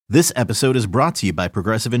This episode is brought to you by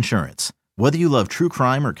Progressive Insurance. Whether you love true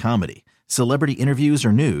crime or comedy, celebrity interviews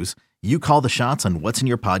or news, you call the shots on what's in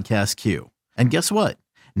your podcast queue. And guess what?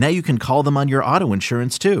 Now you can call them on your auto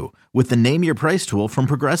insurance too with the Name Your Price tool from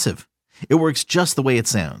Progressive. It works just the way it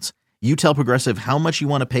sounds. You tell Progressive how much you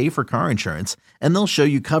want to pay for car insurance, and they'll show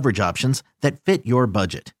you coverage options that fit your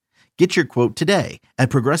budget. Get your quote today at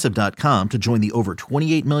Progressive.com to join the over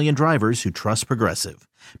 28 million drivers who trust Progressive.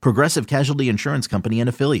 Progressive Casualty Insurance Company and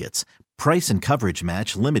Affiliates. Price and coverage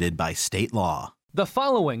match limited by state law. The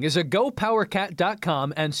following is a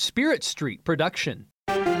GoPowerCat.com and Spirit Street production.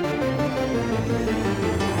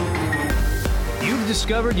 You've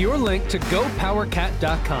discovered your link to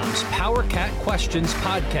GoPowerCat.com's PowerCat Questions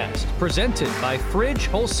podcast, presented by Fridge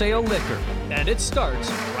Wholesale Liquor, and it starts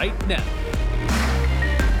right now.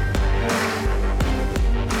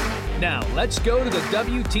 Now, let's go to the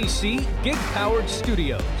WTC Gig-Powered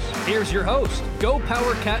Studios. Here's your host,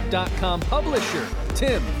 GoPowerCat.com publisher,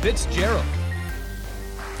 Tim Fitzgerald.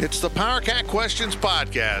 It's the PowerCat Questions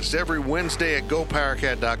podcast every Wednesday at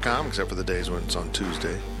GoPowerCat.com, except for the days when it's on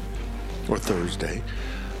Tuesday or Thursday.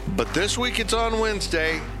 But this week it's on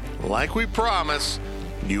Wednesday. Like we promise,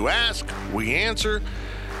 you ask, we answer,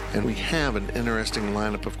 and we have an interesting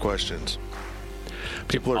lineup of questions.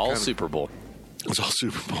 People are all Super Bowl. It's all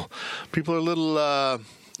Super Bowl. People are a little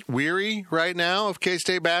weary right now of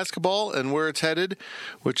K-State basketball and where it's headed,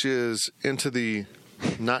 which is into the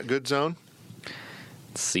not good zone.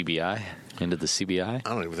 CBI? Into the CBI? I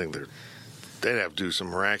don't even think they'd have to do some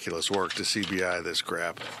miraculous work to CBI this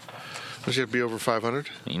crap. Does you have to be over 500?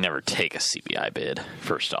 You never take a CBI bid,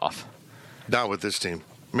 first off. Not with this team.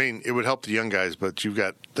 I mean, it would help the young guys, but you've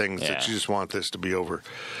got things that you just want this to be over.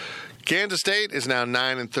 Kansas State is now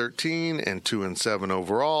 9-13 and 2-7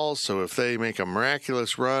 overall. So if they make a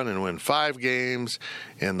miraculous run and win 5 games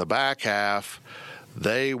in the back half,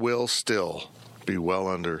 they will still be well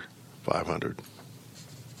under 500.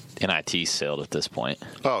 NIT sailed at this point.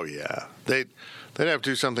 Oh yeah, they'd have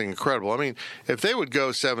to do something incredible. I mean, if they would go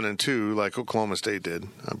 7-2 like Oklahoma State did,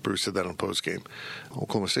 Bruce said that on postgame.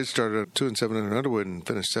 Oklahoma State started at 2-7 under Underwood and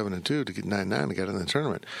finished 7-2 to get 9-9 and get in the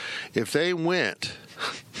tournament. If they went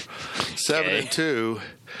 7-2,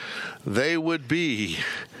 they would be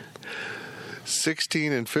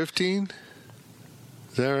 16-15.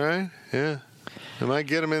 Is that right? Yeah. It might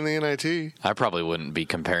get them in the NIT. I probably wouldn't be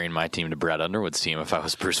comparing my team to Brad Underwood's team if I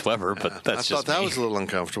was Bruce Weber, but that's just I thought that was a little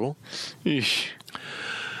uncomfortable. Eesh.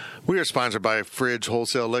 We are sponsored by Fridge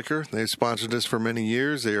Wholesale Liquor. They've sponsored us for many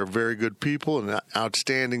years. They are very good people and an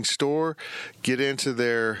outstanding store. Get into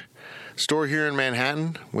their store here in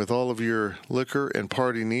Manhattan with all of your liquor and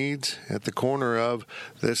party needs at the corner of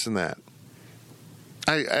this and that.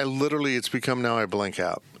 I literally, it's become now I blank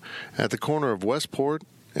out. At the corner of Westport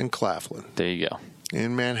and Claflin. There you go.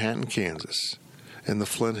 In Manhattan, Kansas, in the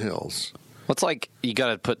Flint Hills. Well, it's like you got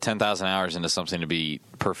to put 10,000 hours into something to be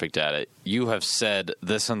perfect at it. You have said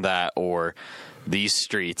this and that or these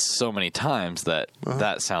streets so many times that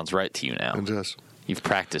that sounds right to you now. It does. You've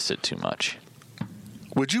practiced it too much.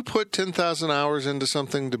 Would you put 10,000 hours into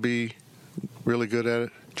something to be really good at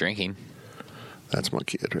it? Drinking. That's my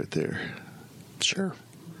kid right there. Sure.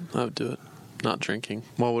 I would do it. Not drinking.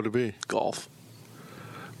 What would it be? Golf.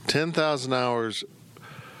 10,000 hours.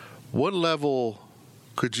 What level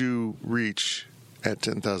could you reach at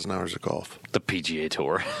 10,000 hours of golf? The PGA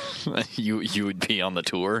Tour. you would be on the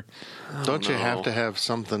tour. Don't you have to have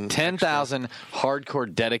something? 10,000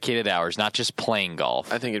 hardcore dedicated hours, not just playing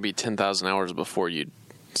golf. I think it'd be 10,000 hours before you'd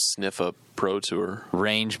sniff a pro tour.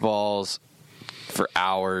 Range balls for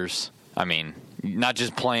hours. I mean, not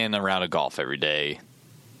just playing a round of golf every day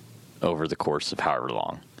over the course of however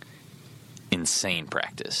long. Insane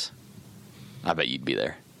practice. I bet you'd be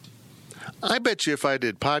there. I bet you if I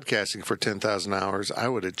did podcasting for 10,000 hours, I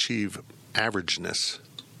would achieve averageness.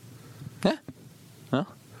 Yeah. Well,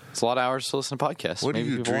 it's a lot of hours to listen to podcasts. What Maybe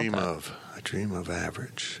do you people dream want that. of? I dream of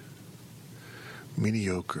average.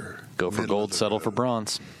 Mediocre. Go for gold, settle for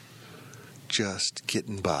bronze. Just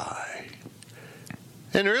getting by.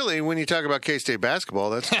 And really, when you talk about K-State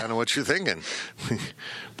basketball, that's kind of what you're thinking.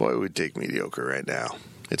 Boy, we'd take mediocre right now.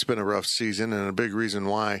 It's been a rough season, and a big reason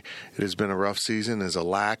why it has been a rough season is a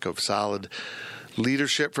lack of solid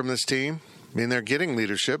leadership from this team. I mean, they're getting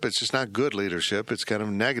leadership. It's just not good leadership. It's kind of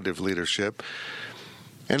negative leadership.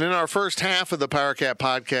 And in our first half of the PowerCat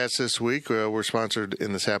podcast this week, we're sponsored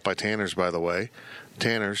in this half by Tanner's, by the way.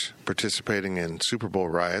 Tanner's participating in Super Bowl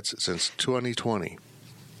riots since 2020.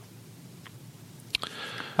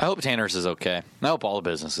 I hope Tanner's is okay. I hope all the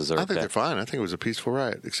businesses are okay. I think they're fine. I think it was a peaceful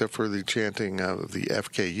riot, except for the chanting of the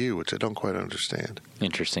FKU, which I don't quite understand.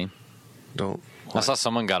 Interesting. Don't I saw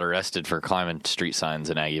someone got arrested for climbing street signs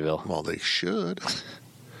in Aggieville. Well, they should.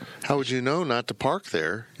 How would you know not to park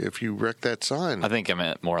there if you wrecked that sign? I think I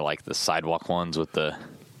meant more like the sidewalk ones with the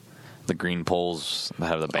green poles that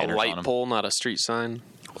have the banners A light on them. pole, not a street sign.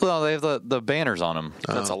 Well, they have the banners on them.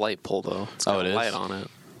 That's a light pole, though. It's got it a is? light on it.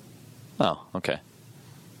 Oh, okay.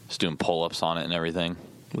 Just doing pull-ups on it and everything.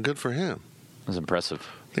 Well, good for him. It was impressive.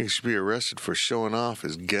 I think he should be arrested for showing off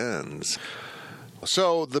his guns.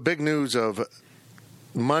 So the big news of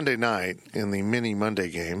Monday night in the mini Monday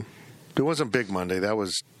game, it wasn't Big Monday. That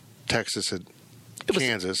was Texas at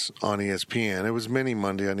Kansas on ESPN. It was mini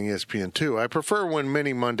Monday on ESPN2. I prefer when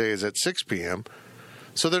mini Monday is at 6 p.m.,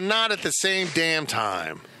 so they're not at the same damn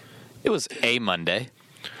time. It was a Monday.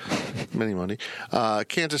 Mini Monday.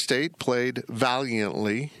 Kansas State played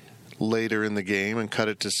valiantly later in the game and cut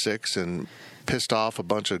it to 6 and pissed off a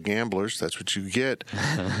bunch of gamblers. That's what you get.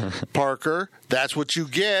 Parker, that's what you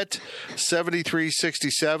get.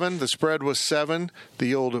 73-67. The spread was 7.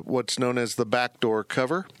 The old, what's known as the backdoor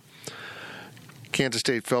cover. Kansas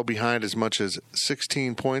State fell behind as much as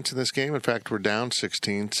 16 points in this game. In fact, we're down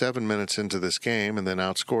 16, 7 minutes into this game, and then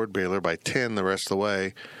outscored Baylor by 10 the rest of the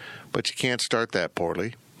way. But you can't start that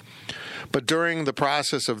poorly. But during the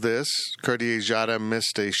process of this, Cartier-Jada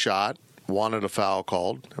missed a shot, wanted a foul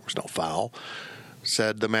called. There was no foul.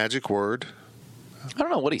 Said the magic word. I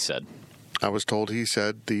don't know what he said. I was told he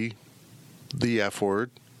said the F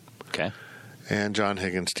word. Okay. And John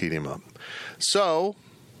Higgins teed him up. So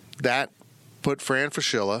that put Fran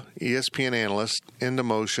Fraschilla, ESPN analyst, into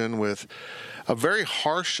motion with a very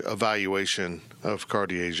harsh evaluation of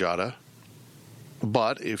Cartier-Jada.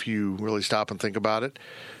 But if you really stop and think about it,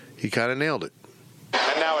 he kind of nailed it.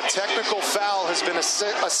 And now a technical foul has been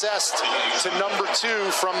assessed to number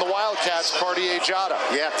 2 from the Wildcats, Cartier-Jada.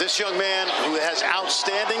 Yeah, this young man who has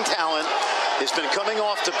outstanding talent has been coming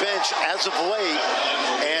off the bench as of late.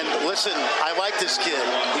 And listen, I like this kid.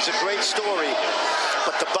 He's a great story.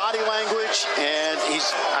 But the body language, and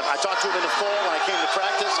I talked to him in the fall when I came to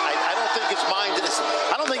practice. I don't think his mind is.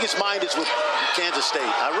 I don't think his mind is with Kansas State.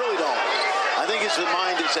 I really don't. I think his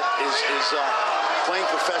mind is playing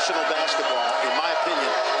professional basketball. In my opinion,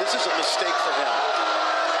 this is a mistake for him.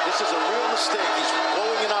 This is a real mistake. He's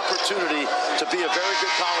blowing an opportunity to be a very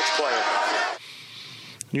good college player.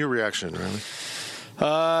 Your reaction,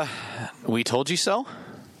 Riley? We told you so.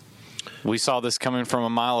 We saw this coming from a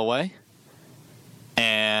mile away.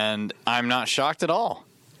 And I'm not shocked at all.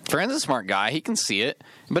 Fran's a smart guy. He can see it.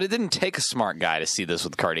 But it didn't take a smart guy to see this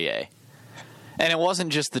with Cartier. And it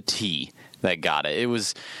wasn't just the T that got it.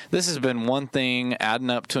 This has been one thing adding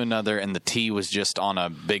up to another, and the T was just on a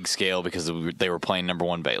big scale because they were playing number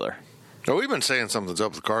 1 Baylor. Well, we've been saying something's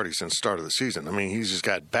up with Cardi since the start of the season. I mean, he's just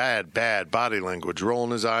got bad body language,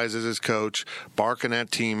 rolling his eyes at his coach, barking at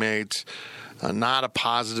teammates, not a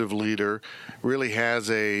positive leader, really has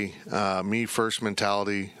a me-first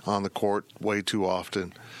mentality on the court way too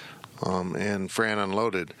often, and Fran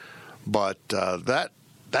unloaded. But that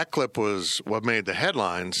clip was what made the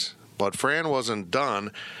headlines, but Fran wasn't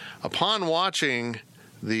done. Upon watching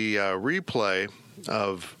the replay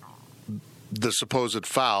of the supposed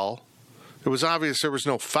foul, it was obvious there was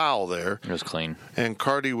no foul there. It was clean. And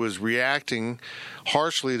Cardi was reacting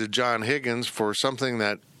harshly to John Higgins for something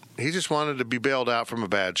that he just wanted to be bailed out from a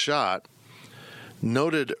bad shot.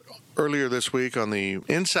 Noted earlier this week on the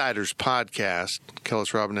Insiders podcast,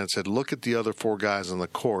 Kellis Robinette said, look at the other 4 guys on the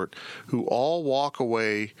court who all walk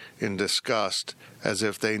away in disgust as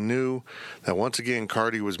if they knew that once again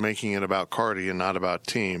Cardi was making it about Cardi and not about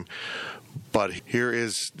team. But here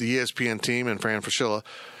is the ESPN team and Fran Fraschilla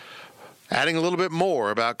adding a little bit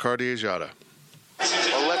more about Cartier-Jada.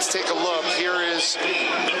 Well, let's take a look. Here is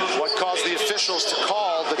what caused the officials to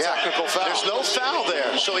call the technical foul. There's no foul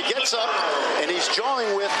there. So he gets up and he's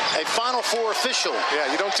jawing with a Final Four official.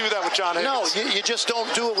 Yeah, you don't do that with John Higgins. No, you just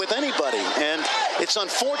don't do it with anybody. And it's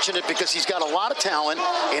unfortunate because he's got a lot of talent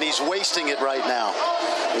and he's wasting it right now.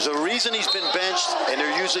 There's a reason he's been benched and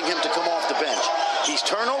they're using him to come off the bench. He's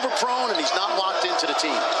turnover prone and he's not locked into the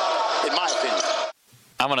team, in my opinion.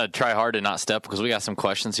 I'm going to try hard to not step because we got some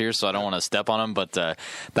questions here, so I don't want to step on them. But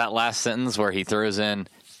that last sentence where he throws in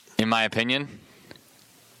my opinion,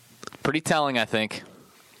 pretty telling, I think.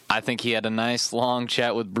 I think he had a nice, long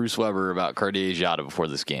chat with Bruce Weber about Cartier-Jada before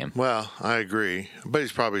this game. Well, I agree. But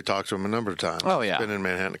he's probably talked to him a number of times. Oh, yeah. Been in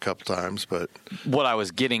Manhattan a couple times. But what I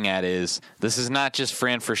was getting at is this is not just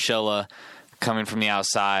Fran Fraschilla coming from the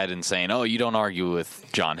outside and saying, oh, you don't argue with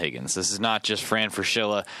John Higgins. This is not just Fran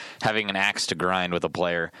Fraschilla having an axe to grind with a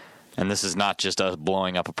player. And this is not just us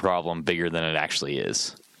blowing up a problem bigger than it actually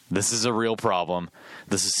is. This is a real problem.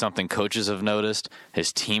 This is something coaches have noticed.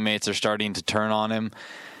 His teammates are starting to turn on him.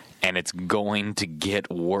 And it's going to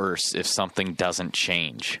get worse if something doesn't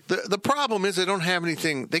change. The problem is they don't have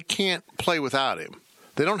anything. They can't play without him.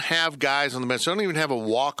 They don't have guys on the bench. They don't even have a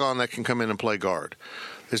walk-on that can come in and play guard.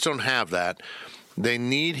 They just don't have that. They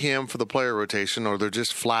need him for the player rotation, or they're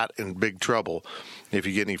just flat in big trouble if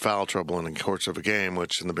you get any foul trouble in the course of a game,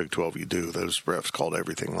 which in the Big 12 you do. Those refs called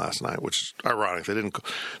everything last night, which is ironic. They didn't.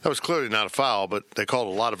 That was clearly not a foul, but they called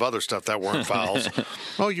a lot of other stuff that weren't fouls.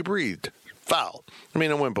 Oh, you breathed. Foul. I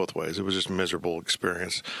mean, it went both ways. It was just a miserable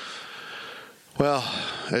experience. Well,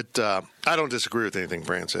 I don't disagree with anything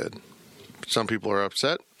Fran said. Some people are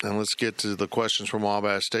upset, and let's get to the questions from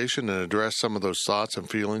Wabash Station and address some of those thoughts and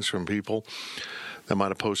feelings from people that might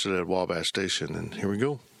have posted at Wabash Station. And here we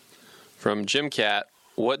go. From Jim Cat,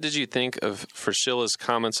 what did you think of Frashilla's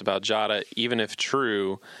comments about Jada? Even if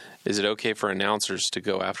true, is it okay for announcers to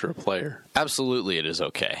go after a player? Absolutely, it is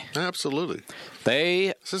okay. Absolutely.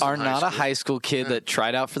 They are not a high school kid that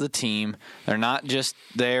tried out for the team. They're not just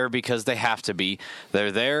there because they have to be.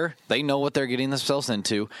 They're there. They know what they're getting themselves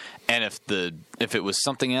into. And if it was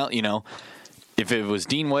something else, if it was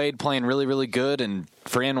Dean Wade playing really, really good and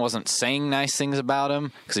Fran wasn't saying nice things about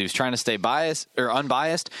him because he was trying to stay biased or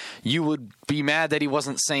unbiased, you would be mad that he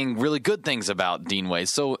wasn't saying really good things about Dean Wade.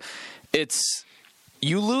 So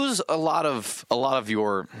you lose a lot of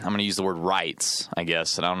your, I'm going to use the word rights, I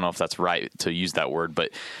guess, and I don't know if that's right to use that word, but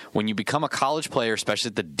when you become a college player, especially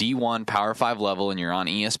at the D1 Power 5 level, and you're on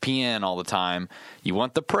ESPN all the time, you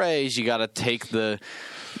want the praise, you got to take the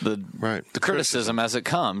criticism as it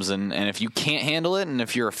comes, and if you can't handle it, and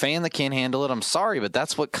if you're a fan that can't handle it, I'm sorry, but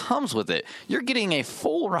that's what comes with it. You're getting a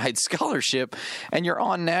full ride scholarship, and you're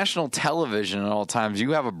on national television at all times.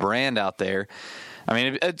 You have a brand out there. I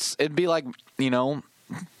mean, it'd be like,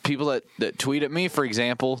 people that tweet at me, for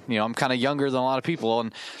example, I'm kind of younger than a lot of people,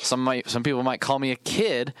 and some people might call me a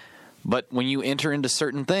kid, but when you enter into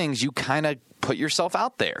certain things, you kind of put yourself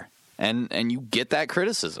out there, and you get that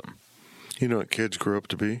criticism. You know what kids grow up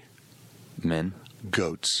to be? Men.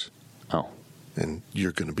 Goats. Oh. And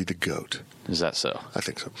you're going to be the goat. Is that so? I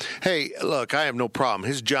think so. Hey, look, I have no problem.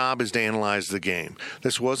 His job is to analyze the game.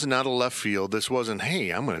 This wasn't out of left field. This wasn't, hey,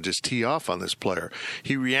 I'm going to just tee off on this player.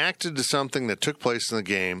 He reacted to something that took place in the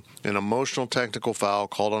game, an emotional technical foul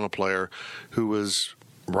called on a player who was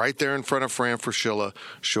right there in front of Fran Fraschilla,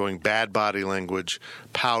 showing bad body language,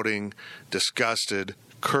 pouting, disgusted,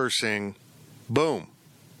 cursing. Boom.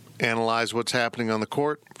 Analyze what's happening on the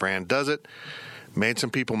court. Fran does it. Made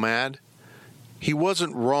some people mad. He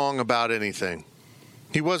wasn't wrong about anything.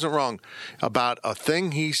 He wasn't wrong about a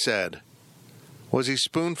thing he said. Was he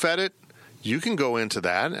spoon-fed it? You can go into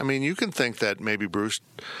that. I mean, you can think that maybe Bruce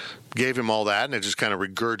gave him all that and it just kind of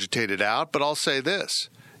regurgitated out. But I'll say this.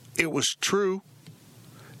 It was true.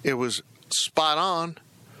 It was spot on.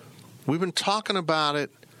 We've been talking about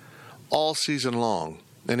it all season long.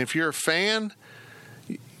 And if you're a fan,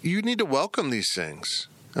 you need to welcome these things.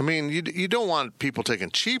 I mean, you don't want people taking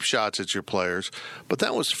cheap shots at your players, but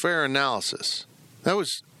that was fair analysis.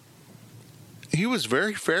 He was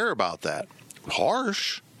very fair about that.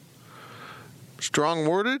 Harsh,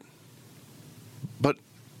 strong-worded, but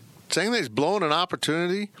saying that he's blowing an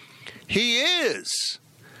opportunity, he is.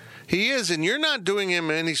 He is, and you're not doing him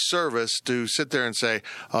any service to sit there and say,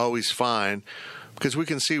 oh, he's fine, because we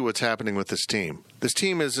can see what's happening with this team. This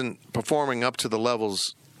team isn't performing up to the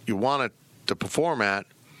levels you want it to perform at.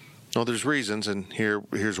 No, there's reasons, and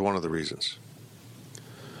here's one of the reasons.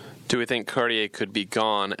 Do we think Cartier could be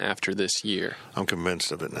gone after this year? I'm convinced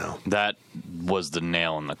of it now. That was the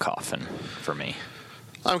nail in the coffin for me.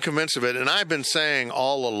 I'm convinced of it, and I've been saying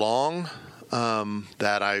all along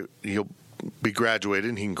that he'll be graduated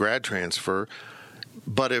and he can grad transfer.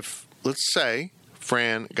 But if, let's say,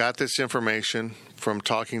 Fran got this information from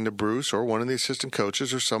talking to Bruce or one of the assistant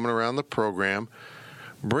coaches or someone around the program,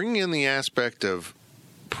 bringing in the aspect of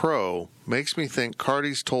pro makes me think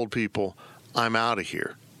Carty's told people, I'm out of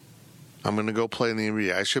here. I'm going to go play in the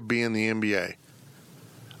NBA. I should be in the NBA.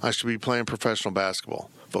 I should be playing professional basketball.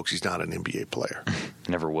 Folks, he's not an NBA player.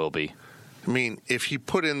 Never will be. I mean, if he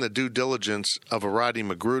put in the due diligence of a Roddy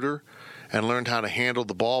Magruder and learned how to handle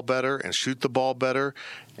the ball better and shoot the ball better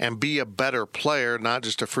and be a better player, not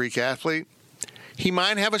just a freak athlete, he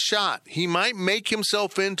might have a shot. He might make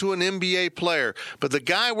himself into an NBA player. But the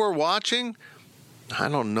guy we're watching, I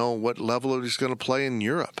don't know what level he's going to play in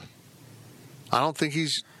Europe. I don't think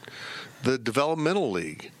he's the developmental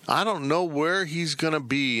league. I don't know where he's going to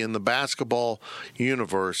be in the basketball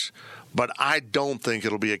universe, but I don't think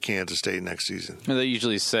it'll be at Kansas State next season. They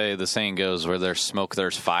usually say, the saying goes, where there's smoke,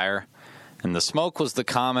 there's fire. And the smoke was the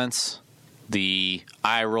comments, the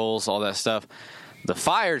eye rolls, all that stuff. The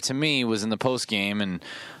fire to me was in the post game, and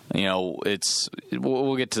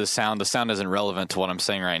we'll get to the sound. The sound isn't relevant to what I'm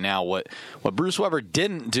saying right now. What Bruce Weber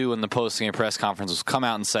didn't do in the post game press conference was come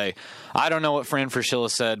out and say, I don't know what Fran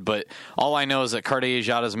Fraschilla said, but all I know is that Cartier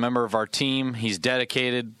Diarra is a member of our team. He's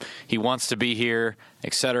dedicated. He wants to be here,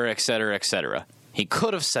 et cetera, et cetera, et cetera. He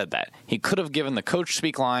could have said that. He could have given the coach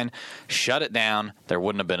speak line, shut it down. There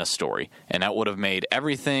wouldn't have been a story. And that would have made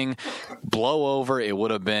everything blow over. It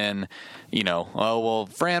would have been,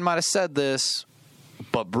 Fran might have said this,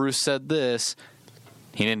 but Bruce said this.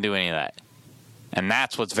 He didn't do any of that. And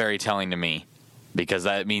that's what's very telling to me, because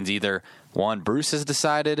that means either, one, Bruce has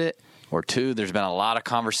decided it, or two, there's been a lot of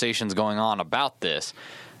conversations going on about this.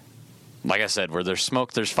 Like I said, where there's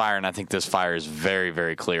smoke, there's fire, and I think this fire is very,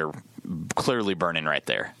 very clearly burning right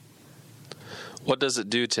there. What does it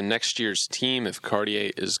do to next year's team if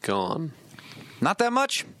Cartier is gone? Not that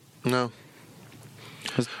much. No.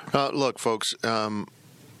 Look, folks,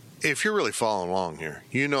 if you're really following along here,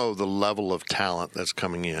 you know the level of talent that's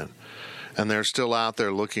coming in. And they're still out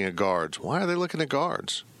there looking at guards. Why are they looking at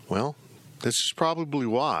guards? Well, this is probably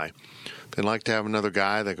why. They'd like to have another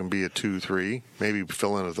guy that can be a 2-3, maybe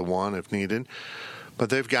fill in at the 1 if needed. But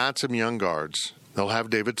they've got some young guards. They'll have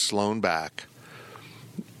David Sloan back.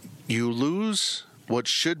 You lose what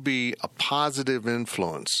should be a positive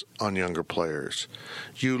influence on younger players.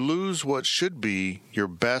 You lose what should be your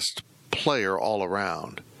best player all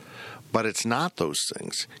around. But it's not those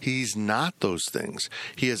things. He's not those things.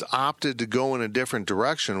 He has opted to go in a different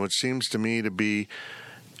direction, which seems to me to be,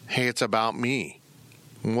 hey, it's about me.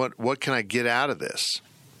 What can I get out of this?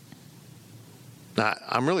 Now,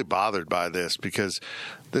 I'm really bothered by this because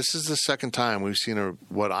this is the second time we've seen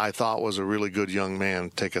what I thought was a really good young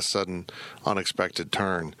man take a sudden, unexpected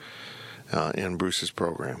turn in Bruce's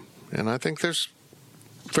program. And I think there's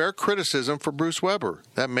fair criticism for Bruce Weber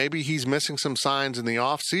that maybe he's missing some signs in the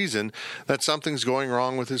offseason that something's going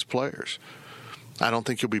wrong with his players. I don't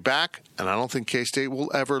think he'll be back, and I don't think K-State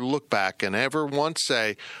will ever look back and ever once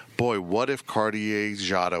say, boy, what if Cartier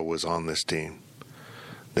Diarra was on this team?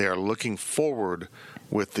 They are looking forward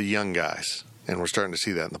with the young guys, and we're starting to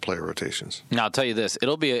see that in the player rotations. Now, I'll tell you this.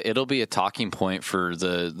 It'll be a talking point for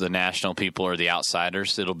the national people or the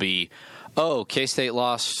outsiders. It'll be, K-State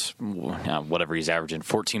lost, whatever he's averaging,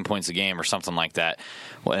 14 points a game or something like that.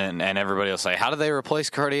 And everybody will say, how did they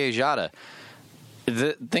replace Cartier Diarra?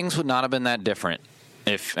 Things would not have been that different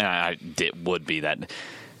if it would be that.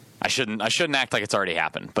 I shouldn't act like it's already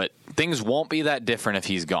happened, but things won't be that different if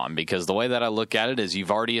he's gone, because the way that I look at it is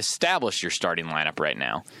you've already established your starting lineup right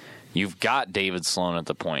now. You've got David Sloan at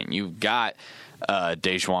the point. You've got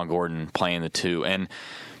Dajuan Gordon playing the 2, and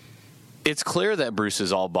it's clear that Bruce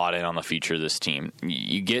is all bought in on the future of this team.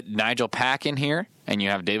 You get Nigel Pack in here, and you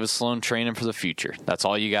have David Sloan training for the future. That's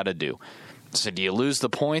all you got to do. So do you lose the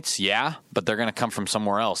points? Yeah, but they're going to come from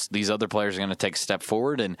somewhere else. These other players are going to take a step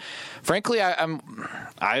forward, and frankly,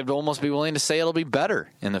 I'd almost be willing to say it'll be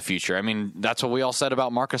better in the future. I mean, that's what we all said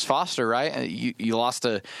about Marcus Foster, right? You lost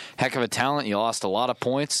a heck of a talent. You lost a lot of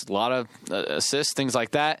points, a lot of assists, things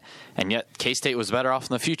like that, and yet K-State was better off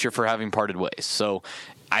in the future for having parted ways. So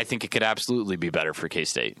I think it could absolutely be better for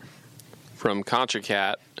K-State. From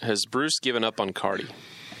ContraCat, has Bruce given up on Cardi?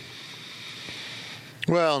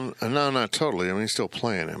 Well, no, not totally. I mean, he's still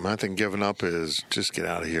playing him. I think giving up is just get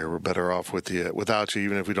out of here. We're better off without you,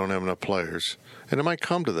 even if we don't have enough players. And it might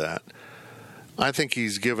come to that. I think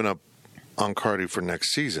he's given up on Cardi for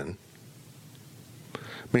next season. I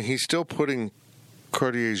mean, he's still putting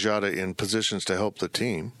Cartier Diarra in positions to help the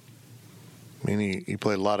team. I mean, he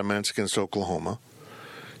played a lot of minutes against Oklahoma.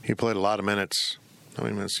 He played a lot of minutes. How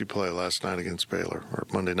many minutes did he play last night against Baylor, or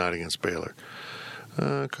Monday night against Baylor?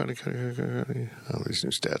 Cardi. Oh, these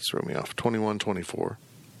new stats throw me off. 21-24.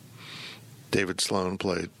 David Sloan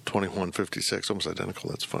played 21-56, almost identical.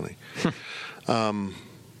 That's funny.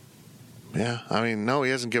 Yeah, I mean, no,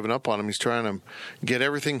 he hasn't given up on him. He's trying to get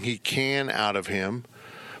everything he can out of him.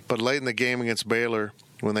 But late in the game against Baylor,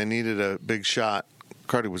 when they needed a big shot,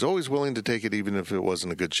 Cardi was always willing to take it even if it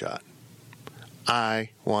wasn't a good shot.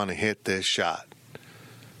 I want to hit this shot.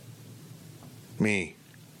 Me.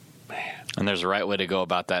 Man. And there's a right way to go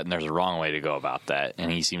about that, and there's a wrong way to go about that. And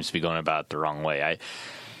he seems to be going about it the wrong way.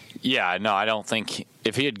 I don't think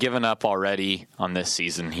if he had given up already on this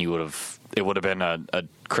season, it would have been a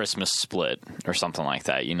Christmas split or something like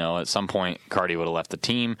that. You know, at some point, Cardi would have left the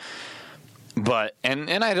team. But and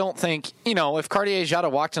I don't think, if Cartier Diarra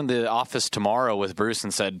walked into the office tomorrow with Bruce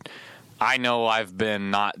and said, I know I've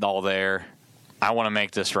been not all there, I want to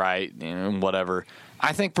make this right, whatever,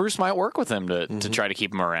 I think Bruce might work with him to try to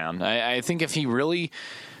keep him around. I think if he really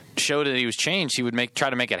showed that he was changed, he would try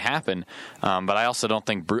to make it happen. But I also don't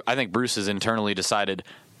think I think Bruce has internally decided,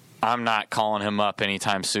 I'm not calling him up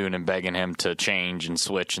anytime soon and begging him to change and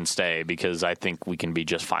switch and stay, because I think we can be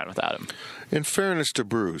just fine without him. In fairness to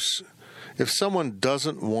Bruce, if someone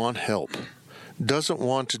doesn't want help, doesn't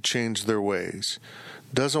want to change their ways,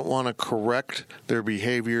 doesn't want to correct their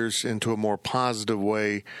behaviors into a more positive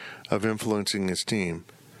way of influencing his team,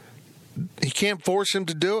 he can't force him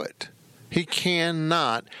to do it. He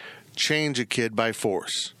cannot change a kid by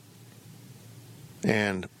force.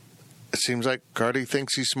 And it seems like Cardi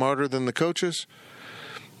thinks he's smarter than the coaches.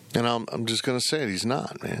 And I'm just going to say it. He's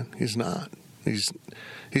not, man. He's not.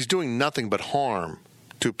 He's doing nothing but harm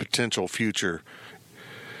to potential future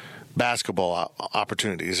basketball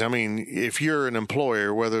opportunities. I mean, if you're an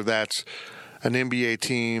employer, whether that's an NBA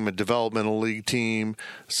team, a developmental league team,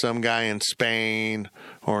 some guy in Spain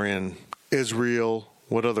or in Israel,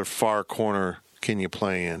 what other far corner can you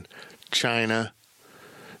play in? China.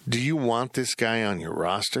 Do you want this guy on your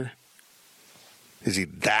roster? Is he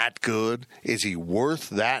that good? Is he worth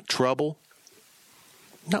that trouble?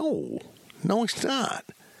 No, he's not.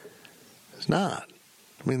 He's not.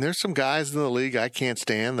 I mean, there's some guys in the league I can't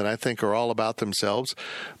stand that I think are all about themselves,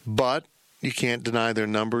 but you can't deny their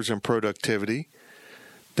numbers and productivity.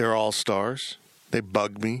 They're all-stars. They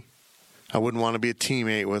bug me. I wouldn't want to be a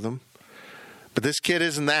teammate with them. But this kid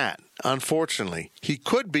isn't that, unfortunately. He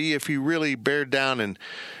could be if he really bared down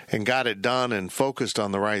and got it done and focused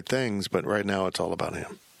on the right things, but right now it's all about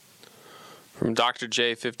him. From Dr.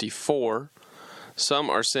 J54, some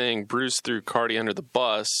are saying Bruce threw Cardi under the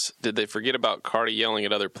bus. Did they forget about Cardi yelling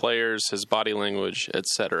at other players, his body language,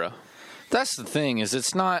 etc.? That's the thing, is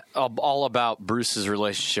it's not all about Bruce's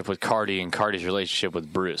relationship with Cardi and Cardi's relationship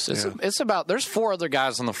with Bruce. It's about, there's 4 other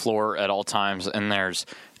guys on the floor at all times, and there's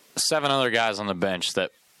 7 other guys on the bench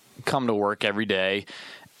that come to work every day,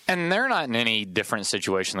 and they're not in any different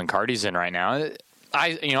situation than Cardi's in right now.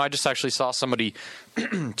 I just actually saw somebody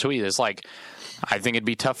tweet, it's like, I think it'd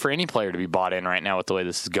be tough for any player to be bought in right now with the way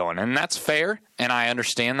this is going. And that's fair, and I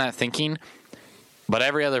understand that thinking. But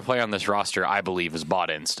every other player on this roster, I believe, is bought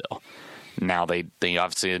in still. Now, they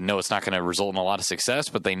obviously know it's not going to result in a lot of success,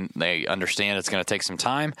 but they understand it's going to take some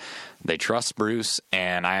time. They trust Bruce,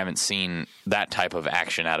 and I haven't seen that type of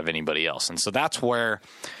action out of anybody else. And so that's where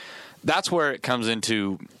it comes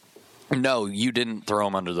into, no, you didn't throw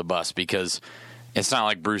him under the bus, because it's not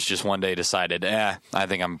like Bruce just one day decided, I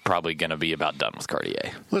think I'm probably going to be about done with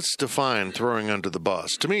Cartier. Let's define throwing under the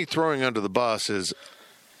bus. To me, throwing under the bus is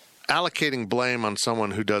allocating blame on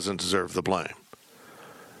someone who doesn't deserve the blame.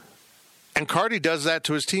 And Cardi does that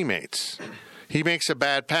to his teammates. He makes a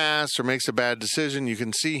bad pass or makes a bad decision. You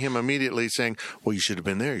can see him immediately saying, well, you should have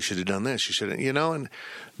been there. You should have done this. You should have, and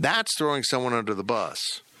that's throwing someone under the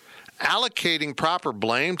bus. Allocating proper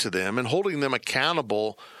blame to them and holding them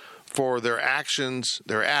accountable for their actions,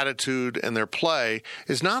 their attitude, and their play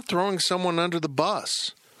is not throwing someone under the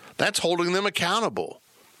bus. That's holding them accountable.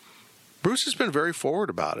 Bruce has been very forward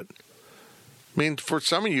about it. I mean, for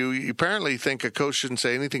some of you apparently think a coach shouldn't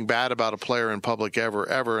say anything bad about a player in public ever,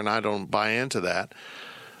 and I don't buy into that.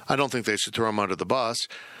 I don't think they should throw him under the bus.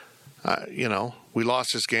 We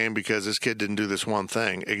lost this game because this kid didn't do this one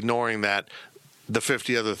thing, ignoring that the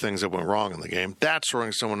 50 other things that went wrong in the game. That's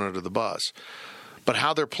throwing someone under the bus. But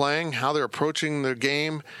how they're playing, how they're approaching their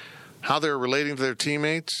game, how they're relating to their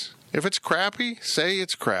teammates, if it's crappy, say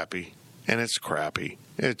it's crappy. And it's crappy.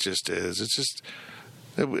 It just is. It's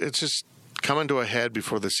just coming to a head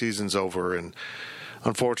before the season's over. And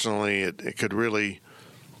unfortunately, it could really,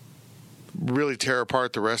 really tear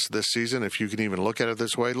apart the rest of this season if you can even look at it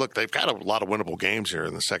this way. Look, they've got a lot of winnable games here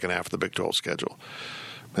in the second half of the Big 12 schedule.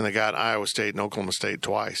 And they got Iowa State and Oklahoma State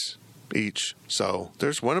twice each. So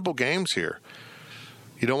there's winnable games here.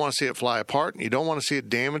 You don't want to see it fly apart. You don't want to see it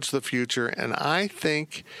damage the future. And I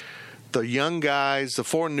think the young guys, the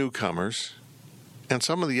 4 newcomers, and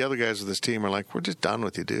some of the other guys of this team are like, we're just done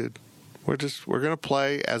with you, dude. We're going to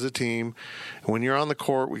play as a team. And when you're on the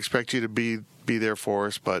court, we expect you to be there for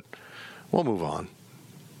us, but we'll move on.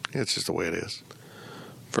 It's just the way it is.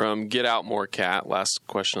 From Get Out More Cat, last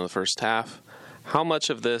question of the first half. How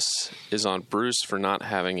much of this is on Bruce for not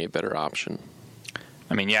having a better option?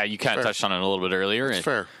 I mean, yeah, you kind of touched on it a little bit earlier. It's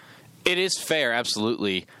fair. It is fair,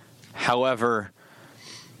 absolutely. However,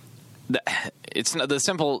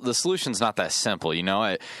 the solution's not that simple.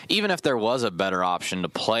 Even if there was a better option to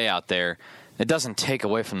play out there, it doesn't take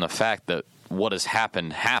away from the fact that what has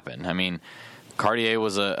happened. I mean, Cartier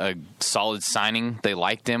was a solid signing. They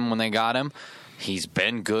liked him when they got him. He's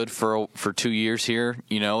been good for 2 years here.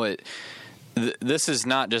 this is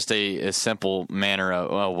not just a simple manner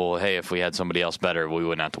of, oh, well, hey, if we had somebody else better, we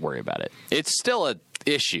wouldn't have to worry about it. It's still an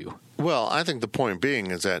issue. Well, I think the point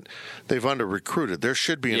being is that they've under-recruited. There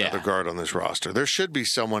should be another guard on this roster. There should be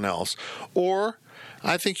someone else. Or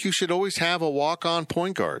I think you should always have a walk-on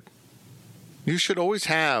point guard. You should always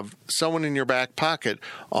have someone in your back pocket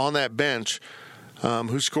on that bench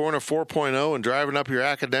who's scoring a 4.0 and driving up your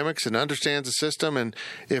academics and understands the system, and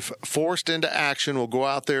if forced into action, will go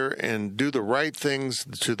out there and do the right things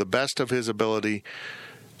to the best of his ability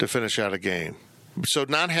to finish out a game. So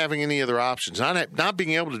not having any other options, not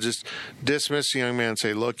being able to just dismiss the young man and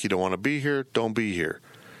say, look, you don't want to be here, don't be here.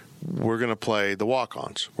 We're going to play the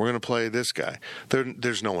walk-ons. We're going to play this guy.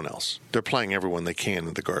 There's no one else. They're playing everyone they can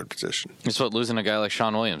in the guard position. It's what losing a guy like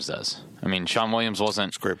Sean Williams does. I mean, Sean Williams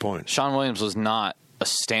wasn't... That's a great point. Sean Williams was not a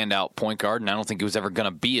standout point guard, and I don't think he was ever going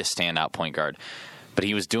to be a standout point guard. But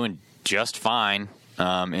he was doing just fine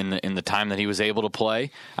in the time that he was able to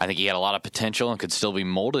play. I think he had a lot of potential and could still be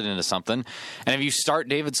molded into something. And if you start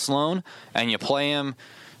David Sloan and you play him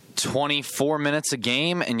 24 minutes a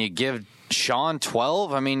game and you give Sean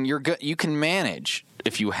 12, I mean, you're good. You can manage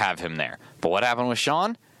if you have him there. But what happened with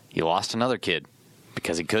Sean? He lost another kid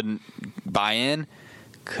because he couldn't buy in,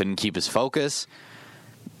 couldn't keep his focus,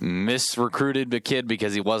 misrecruited the kid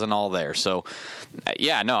because he wasn't all there. So,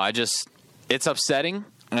 it's upsetting,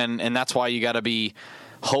 and that's why you got to be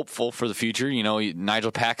hopeful for the future. You know,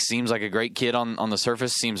 Nigel Pack seems like a great kid on the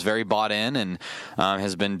surface, seems very bought in, and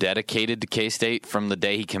has been dedicated to K-State from the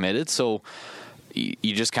day he committed. So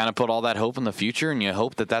you just kind of put all that hope in the future, and you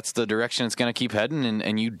hope that that's the direction it's going to keep heading,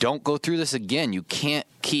 and you don't go through this again. You can't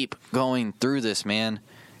keep going through this, man.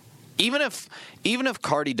 Even if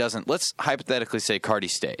Cardi doesn't, let's hypothetically say Cardi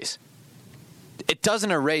stays. It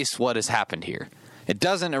doesn't erase what has happened here. It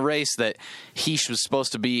doesn't erase that he was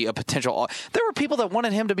supposed to be a potential. There were people that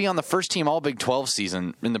wanted him to be on the first team All Big 12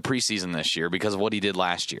 season in the preseason this year because of what he did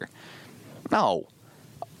last year. No.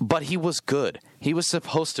 But he was good. He was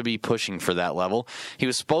supposed to be pushing for that level. He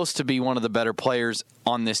was supposed to be one of the better players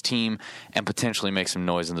on this team and potentially make some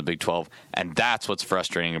noise in the Big 12. And that's what's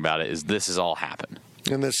frustrating about it, is this has all happened.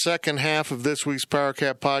 In the second half of this week's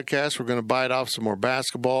PowerCat podcast, we're going to bite off some more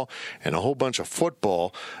basketball and a whole bunch of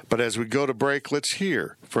football. But as we go to break, let's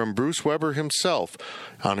hear from Bruce Weber himself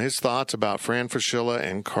on his thoughts about Fran Fraschilla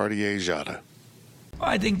and Cartier Diarra.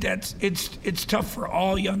 I think it's tough for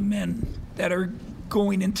all young men that are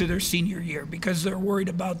going into their senior year because they're worried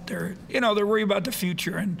about they're worried about the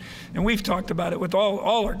future, and we've talked about it with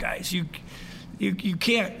all our guys. You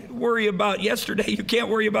can't worry about yesterday. You can't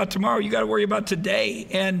worry about tomorrow. You got to worry about today,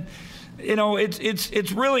 and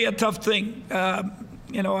it's really a tough thing.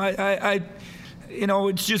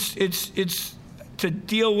 It's to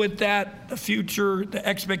deal with that, the future, the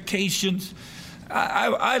expectations.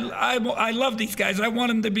 I love these guys. I want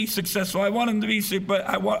them to be successful. I want them to be, but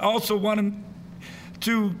I also want them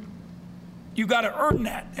to. You got to earn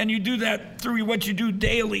that, and you do that through what you do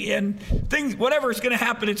daily. And things, whatever is going to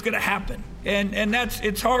happen, it's going to happen. And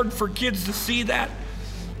it's hard for kids to see that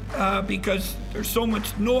because there's so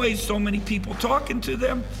much noise, so many people talking to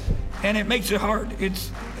them, and it makes it hard.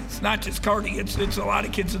 It's not just Cardi, it's a lot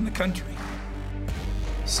of kids in the country.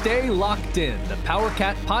 Stay locked in. The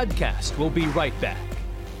PowerCat podcast will be right back.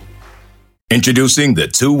 Introducing the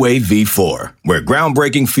Two-Way V4, where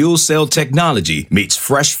groundbreaking fuel cell technology meets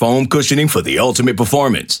fresh foam cushioning for the ultimate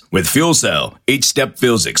performance. With Fuel Cell, each step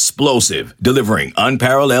feels explosive, delivering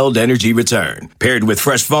unparalleled energy return. Paired with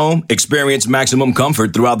fresh foam, experience maximum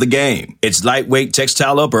comfort throughout the game. Its lightweight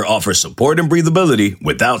textile upper offers support and breathability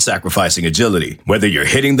without sacrificing agility. Whether you're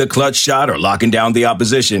hitting the clutch shot or locking down the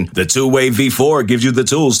opposition, the Two-Way V4 gives you the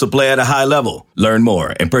tools to play at a high level. Learn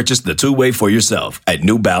more and purchase the Two-Way for yourself at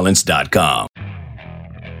newbalance.com.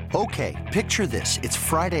 Okay, picture this. It's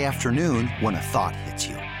Friday afternoon when a thought hits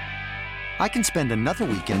you. I can spend another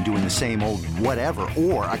weekend doing the same old whatever,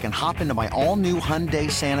 or I can hop into my all-new Hyundai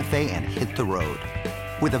Santa Fe and hit the road.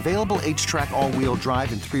 With available H-Track all-wheel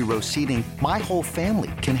drive and 3-row seating, my whole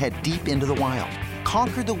family can head deep into the wild.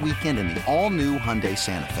 Conquer the weekend in the all-new Hyundai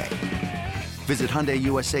Santa Fe. Visit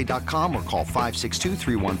HyundaiUSA.com or call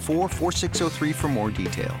 562-314-4603 for more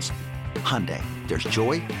details. Hyundai, there's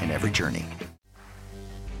joy in every journey.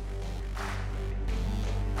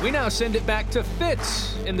 We now send it back to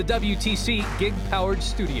Fitz in the WTC Gig-Powered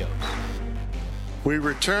Studios. We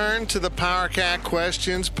return to the PowerCat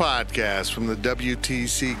Questions podcast from the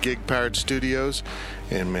WTC Gig-Powered Studios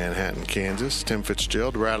in Manhattan, Kansas. Tim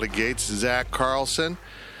Fitzgerald, Riley Gates, Zach Carlson.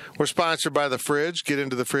 We're sponsored by The Fridge. Get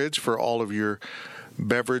into The Fridge for all of your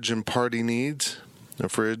beverage and party needs. The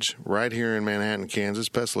Fridge right here in Manhattan, Kansas.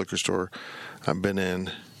 Best liquor store I've been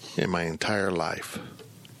in in my entire life.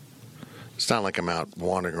 It's not like I'm out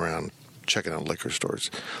wandering around checking out liquor stores.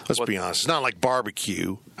 Let's be honest. It's not like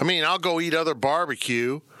barbecue. I mean, I'll go eat other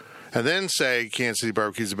barbecue and then say Kansas City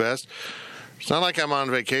barbecue's the best. It's not like I'm on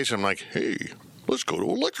vacation. I'm like, hey, let's go to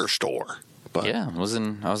a liquor store. But yeah, I was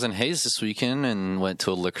in Hayes this weekend and went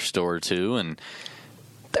to a liquor store or two, and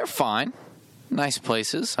they're fine. Nice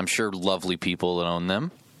places. I'm sure lovely people that own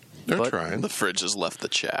them. They're trying. The fridge has left the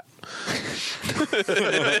chat.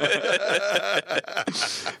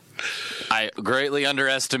 I greatly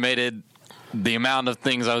underestimated the amount of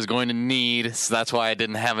things I was going to need, so that's why I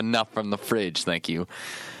didn't have enough from the fridge. Thank you.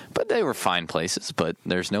 But they were fine places, but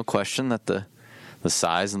there's no question that the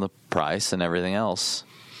size and the price and everything else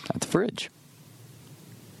at the fridge.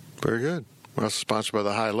 Very good. We're also sponsored by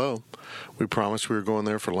the High Low. We promised we were going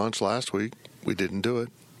there for lunch last week. We didn't do it.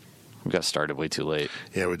 We got started way too late.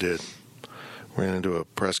 Yeah, we did. We ran into a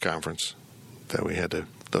press conference that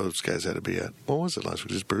those guys had to be at. What was it last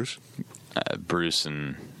week? Just Bruce? Bruce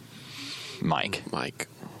and Mike.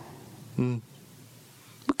 We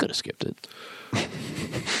could have skipped it.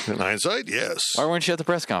 In hindsight, yes. Why weren't you at the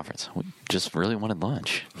press conference? We just really wanted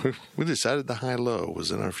lunch. We decided the High Low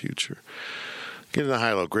was in our future. Get to the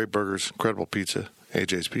High Low. Great burgers, incredible pizza.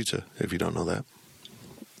 AJ's Pizza, if you don't know that.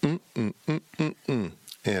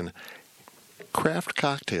 And craft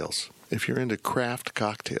cocktails. If you're into craft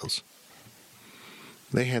cocktails,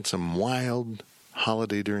 they had some wild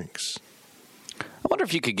holiday drinks. I wonder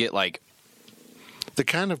if you could get the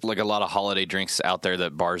kind of a lot of holiday drinks out there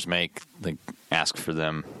that bars make. They ask for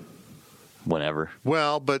them whenever.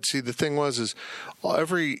 Well, but see, the thing is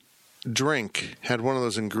every drink had one of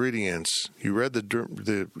those ingredients. You read the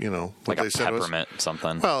what they said peppermint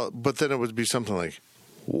something. Well, but then it would be something like,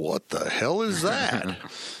 what the hell is that?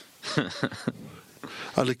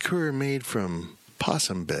 A liqueur made from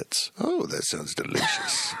possum bits. Oh, that sounds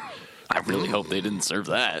delicious. I really hope they didn't serve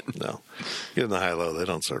that. No. Get in the High Low, they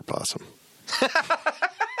don't serve possum.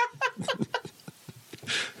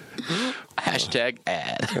 Hashtag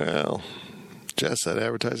ad. Well, Jess, that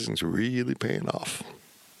advertising's really paying off.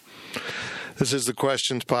 This is the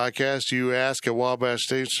Questions Podcast. You ask at Wabash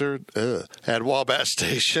Station.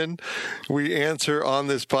 We answer on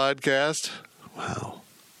this podcast. Wow.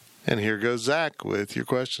 And here goes Zach with your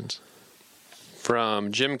questions.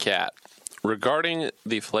 From Jim Cat. Regarding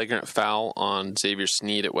the flagrant foul on Xavier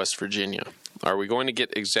Sneed at West Virginia, are we going to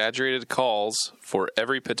get exaggerated calls for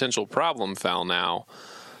every potential problem foul now?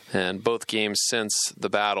 And both games since the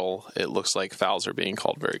battle, it looks like fouls are being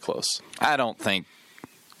called very close. I don't think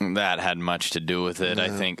that had much to do with it. No. I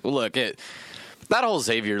think, that whole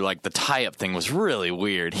Xavier, the tie-up thing was really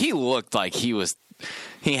weird. He looked like he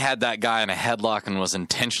had that guy in a headlock and was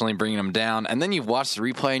intentionally bringing him down. And then you watch the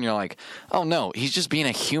replay and you're like, oh no, he's just being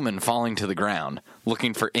a human falling to the ground,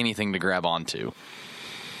 looking for anything to grab onto.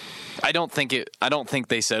 I don't think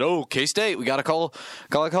they said, oh, K-State, we got to call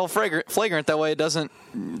flagrant. That way it doesn't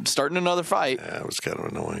start in another fight. Yeah, it was kind of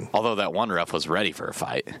annoying. Although that one ref was ready for a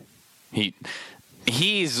fight. He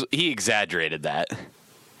exaggerated that.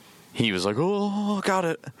 He was like, oh, got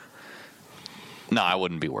it. No, I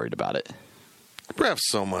wouldn't be worried about it. Refs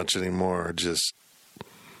so much anymore are just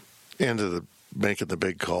into making the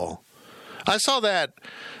big call. I saw that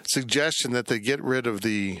suggestion that they get rid of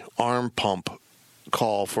the arm pump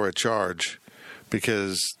call for a charge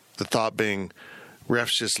because the thought being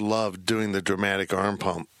refs just love doing the dramatic arm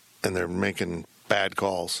pump and they're making bad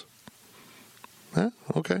calls.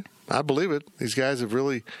 Okay. I believe it. These guys have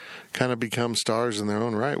really kind of become stars in their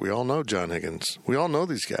own right. We all know John Higgins. We all know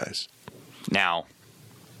these guys. Now,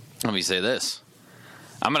 let me say this.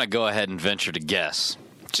 I'm going to go ahead and venture to guess,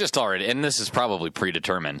 just already, and this is probably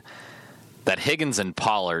predetermined, that Higgins and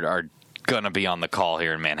Pollard are going to be on the call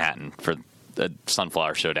here in Manhattan for the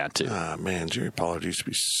Sunflower Showdown too. Man, Jerry Pollard used to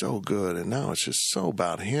be so good, and now it's just so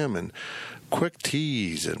about him and quick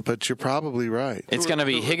tees. But you're probably right. It's going to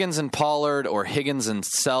be Higgins and Pollard, or Higgins and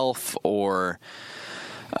Self, or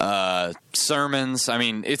Sermons. I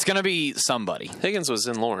mean, it's going to be somebody. Higgins was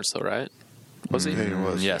in Lawrence, though, right? Was he? Yeah, he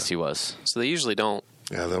was. Yes, he was. So they usually don't.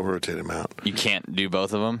 Yeah, they'll rotate him out. You can't do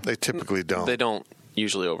both of them? They typically don't. They don't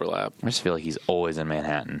usually overlap. I just feel like he's always in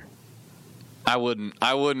Manhattan. I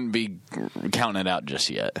wouldn't be counting it out just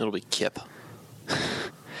yet. It'll be Kip.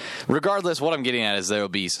 Regardless, what I'm getting at is there will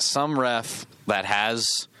be some ref that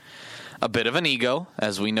has a bit of an ego,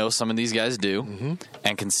 as we know some of these guys do. Mm-hmm.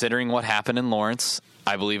 And considering what happened in Lawrence,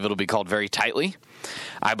 I believe it'll be called very tightly.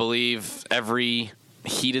 I believe every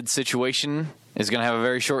heated situation is going to have a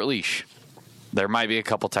very short leash. There might be a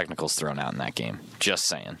couple technicals thrown out in that game. Just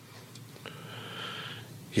saying.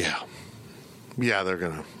 Yeah. Yeah,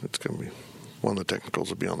 it's going to be. One of the technicals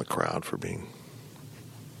will be on the crowd for being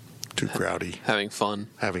too crowdy. Having fun.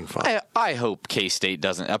 I hope K-State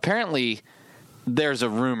doesn't. Apparently, there's a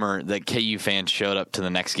rumor that KU fans showed up to the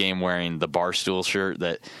next game wearing the Barstool shirt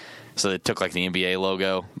so they took like the NBA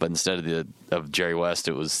logo, but instead of Jerry West,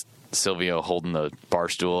 it was Silvio holding the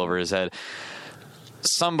Barstool over his head.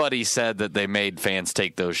 Somebody said that they made fans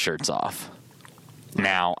take those shirts off.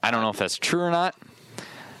 Now, I don't know if that's true or not,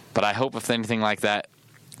 but I hope if anything like that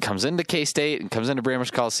comes into K-State and comes into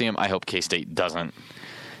Bramlage Coliseum, I hope K-State doesn't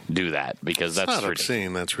do that, because that's not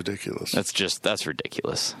obscene. That's ridiculous. That's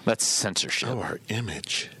ridiculous. That's censorship. Oh, our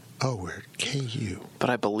image. Oh, we're KU. But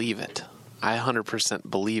I believe it. I 100%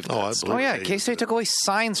 believe that. Oh, yeah. K-State took away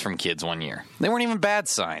signs from kids one year. They weren't even bad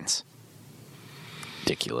signs.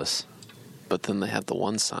 Ridiculous. But then they had the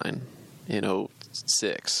one sign in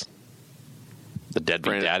 2006. The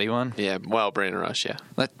Deadbeat Daddy one? Yeah, well, Brandon Rush, yeah.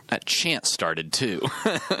 That chant started, too.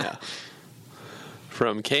 Yeah.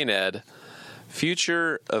 From KNED,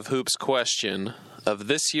 future of hoops question: of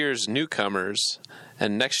this year's newcomers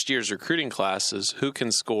and next year's recruiting classes, who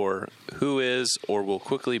can score, who is or will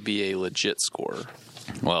quickly be a legit scorer?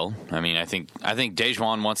 Well, I mean, I think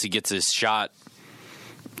Dejuan, once he gets his shot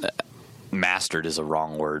mastered is a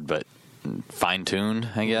wrong word, but fine-tuned,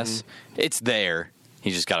 I guess. It's there.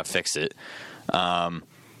 He's just got to fix it.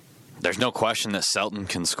 There's no question that Selton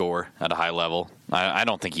can score at a high level. I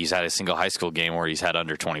don't think he's had a single high school game where he's had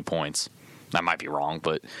under 20 points. I might be wrong,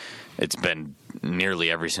 but it's been nearly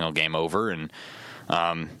every single game over. And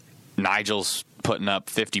Nigel's putting up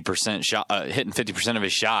 50% shot, hitting 50% of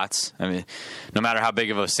his shots. I mean, no matter how big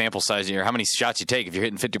of a sample size or how many shots you take, if you're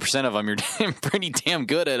hitting 50% of them, you're pretty damn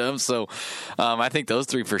good at them. So I think those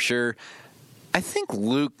three for sure. I think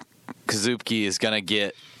Luke Kazupke is going to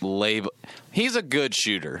get labeled. He's a good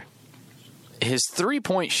shooter. His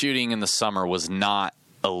 3-point shooting in the summer was not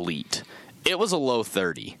elite. It was a low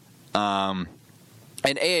 30. And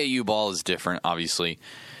AAU ball is different, obviously,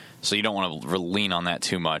 so you don't want to lean on that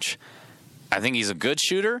too much. I think he's a good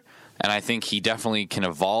shooter, and I think he definitely can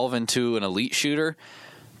evolve into an elite shooter,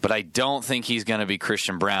 but I don't think he's going to be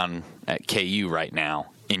Christian Brown at KU right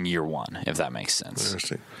now in year one, if that makes sense.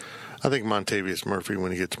 Interesting. I think Montavious Murphy,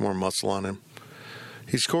 when he gets more muscle on him,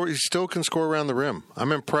 he still can score around the rim.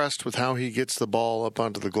 I'm impressed with how he gets the ball up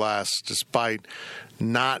onto the glass despite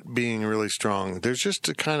not being really strong. There's just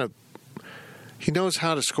a kind of – he knows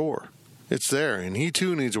how to score. It's there, and he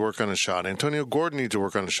too needs to work on a shot. Antonio Gordon needs to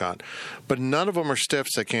work on a shot. But none of them are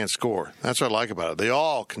stiffs that can't score. That's what I like about it. They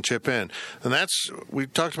all can chip in. And we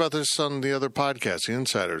talked about this on the other podcast, The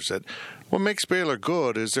Insiders, that what makes Baylor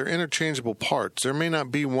good is they're interchangeable parts. There may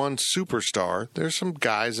not be one superstar. There's some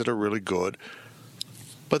guys that are really good.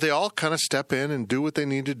 But they all kind of step in and do what they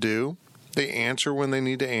need to do. They answer when they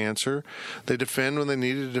need to answer. They defend when they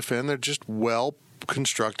need to defend. They're just well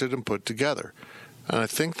constructed and put together. And I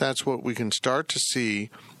think that's what we can start to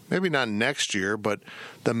see, maybe not next year, but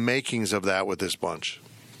the makings of that with this bunch.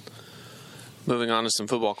 Moving on to some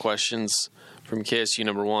football questions from KSU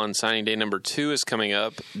number 1. Signing day number 2 is coming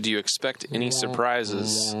up. Do you expect any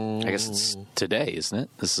surprises? I guess it's today, isn't it?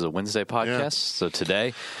 This is a Wednesday podcast, so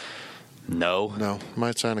today, no.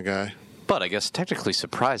 Might sign a guy. But I guess technically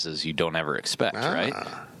surprises you don't ever expect, right?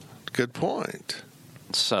 Good point.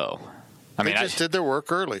 So, they just did their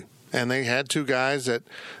work early. And they had 2 guys that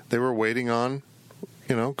they were waiting on,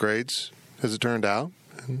 grades, as it turned out.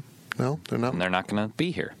 And no, they're not. And they're not going to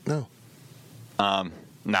be here. No.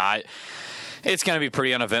 It's going to be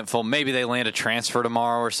pretty uneventful. Maybe they land a transfer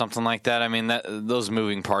tomorrow or something like that. I mean, those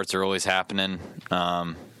moving parts are always happening.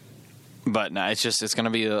 But no, it's going to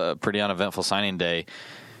be a pretty uneventful signing day.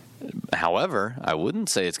 However, I wouldn't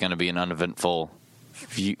say it's going to be an uneventful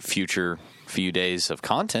future few days of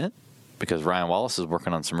content, because Ryan Wallace is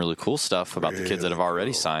working on some really cool stuff about the kids that have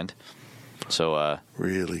already signed. So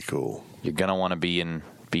really cool. You're going to want to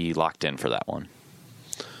be locked in for that one.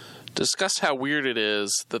 Discuss how weird it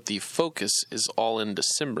is that the focus is all in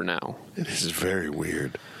December now. It is very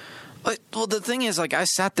weird. Well, the thing is, I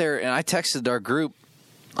sat there and I texted our group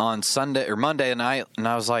on Sunday or Monday night, and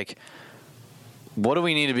I was like, what do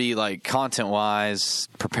we need to be, content-wise,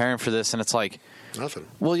 preparing for this? And it's nothing.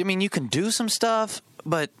 Well, I mean, you can do some stuff,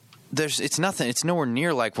 but it's nothing. It's nowhere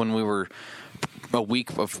near like when we were a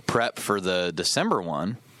week of prep for the December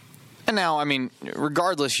one. And now, I mean,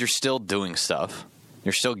 regardless, you're still doing stuff.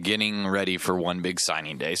 You're still getting ready for one big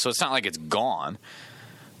signing day. So it's not like it's gone.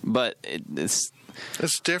 But it's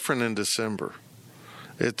different in December.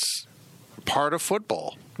 It's part of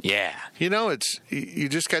football. Yeah. You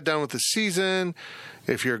just got done with the season.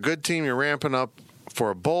 If you're a good team, you're ramping up for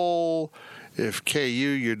a bowl. If KU,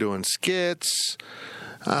 you're doing skits.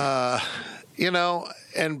 But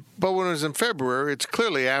when it was in February, it's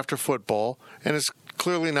clearly after football, and it's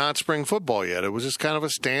clearly not spring football yet. It was just kind of a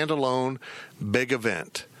standalone big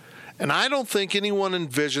event. And I don't think anyone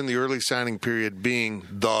envisioned the early signing period being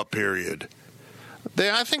the period.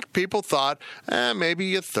 I think people thought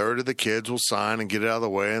maybe a third of the kids will sign and get it out of the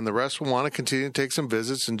way, and the rest will want to continue to take some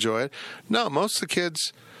visits, enjoy it. No, most of the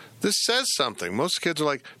kids, this says something. Most of the kids are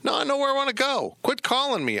like, no, I know where I want to go. Quit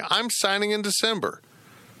calling me. I'm signing in December.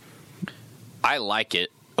 I like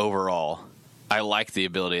it overall. I like the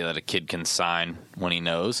ability that a kid can sign when he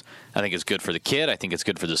knows. I think it's good for the kid. I think it's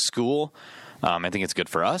good for the school. I think it's good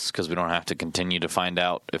for us because we don't have to continue to find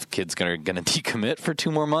out if kids are going to decommit for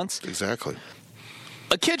 2 more months. Exactly.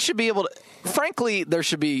 A kid should be able to, frankly, there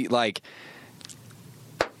should be like,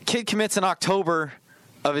 kid commits in October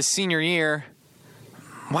of his senior year.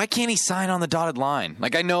 Why can't he sign on the dotted line?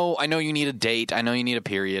 Like, I know you need a date. I know you need a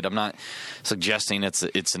period. I'm not suggesting it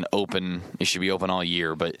should be open all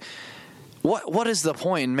year, but what is the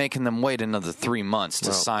point in making them wait another 3 months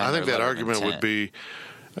to sign? I think their that letter of argument intent? would be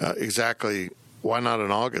exactly, why not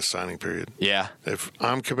an August signing period? Yeah. If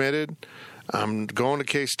I'm committed, I'm going to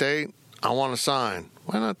K-State, I want to sign.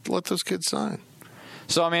 Why not let those kids sign?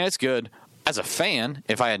 So, I mean, it's good. As a fan,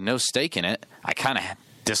 if I had no stake in it, I kind of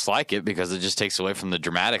dislike it because it just takes away from the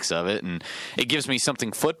dramatics of it, and it gives me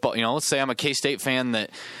something football. Let's say I'm a K-State fan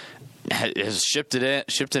that has shipped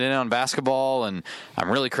it in on basketball, and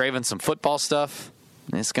I'm really craving some football stuff.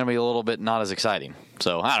 It's going to be a little bit not as exciting.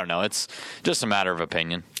 So, I don't know. It's just a matter of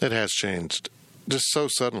opinion. It has changed just so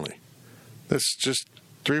suddenly. This just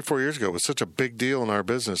 3 or 4 years ago was such a big deal in our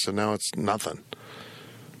business, and now it's nothing.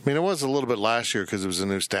 I mean, it was a little bit last year because it was a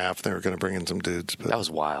new staff. And they were going to bring in some dudes. But that was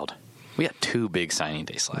wild. We had 2 big signing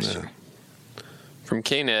days last year. From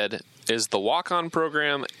KNED, is the walk-on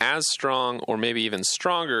program as strong or maybe even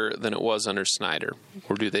stronger than it was under Snyder?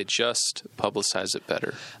 Or do they just publicize it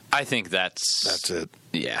better? I think that's it.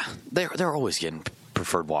 Yeah. They're always getting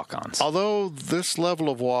preferred walk-ons. Although this level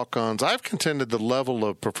of walk-ons, I've contended the level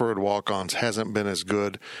of preferred walk-ons hasn't been as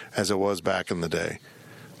good as it was back in the day.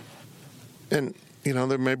 And,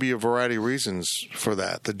 there may be a variety of reasons for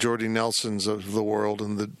that. The Jordy Nelsons of the world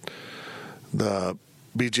and the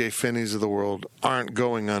B.J. Finneys of the world aren't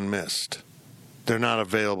going unmissed. They're not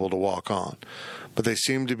available to walk on. But they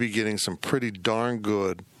seem to be getting some pretty darn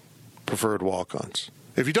good preferred walk-ons.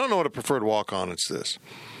 If you don't know what a preferred walk-on, it's this.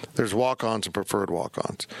 There's walk-ons and preferred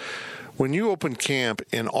walk-ons. When you open camp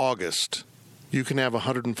in August, you can have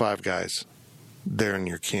 105 guys there in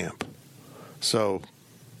your camp. So,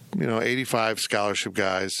 85 scholarship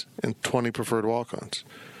guys and 20 preferred walk-ons.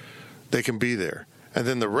 They can be there. And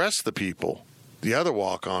then the rest of the people, the other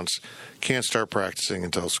walk-ons, can't start practicing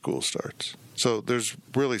until school starts. So there's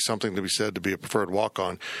really something to be said to be a preferred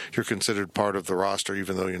walk-on. You're considered part of the roster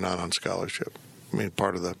even though you're not on scholarship. I mean,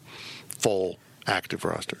 part of the full active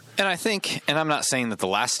roster. And I think, and I'm not saying that the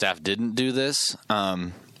last staff didn't do this,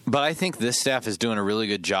 but I think this staff is doing a really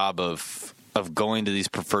good job of going to these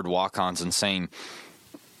preferred walk-ons and saying,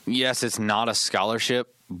 yes, it's not a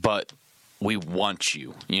scholarship, but we want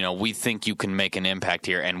you. We think you can make an impact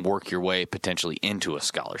here and work your way potentially into a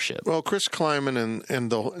scholarship. Well, Chris Kleiman and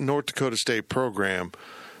the North Dakota State program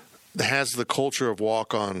has the culture of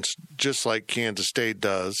walk-ons just like Kansas State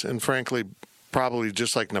does, and frankly, probably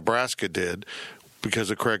just like Nebraska did because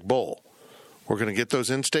of Craig Bohl. We're going to get those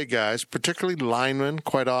in-state guys, particularly linemen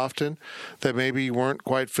quite often, that maybe weren't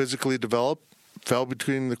quite physically developed, fell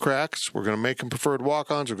between the cracks. We're going to make them preferred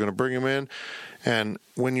walk-ons. We're going to bring them in. And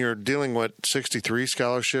when you're dealing with 63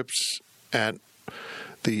 scholarships at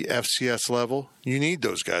the FCS level, you need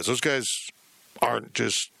those guys. Those guys aren't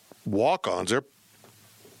just walk-ons. They're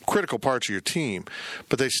critical parts of your team,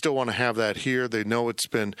 but they still want to have that here. They know it's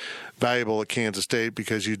been valuable at Kansas State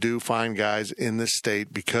because you do find guys in this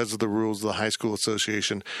state because of the rules of the high school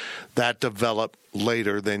association that develop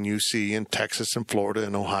later than you see in Texas and Florida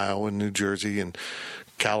and Ohio and New Jersey and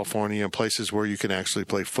California and places where you can actually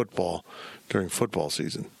play football during football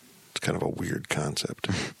season. It's kind of a weird concept.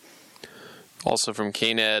 Also from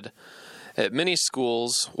KNED, at many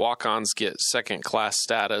schools, walk-ons get second-class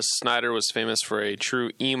status. Snyder was famous for a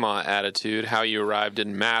true EMA attitude. How you arrived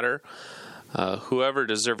didn't matter. Whoever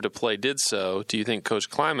deserved to play did so. Do you think Coach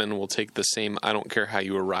Kleiman will take the same "I don't care how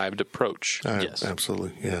you arrived" approach? Yes,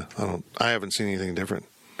 absolutely. Yeah, I haven't seen anything different.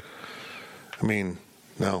 I mean,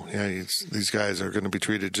 no. Yeah, these guys are going to be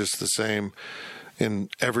treated just the same in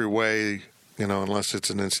every way, unless it's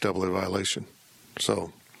an NCAA violation.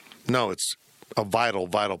 So, no, it's a vital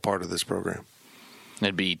part of this program.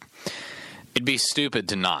 It'd be It'd be stupid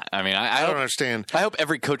to not. I mean, I don't understand. I hope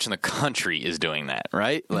every coach in the country is doing that,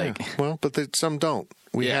 right? Like, well, but some don't.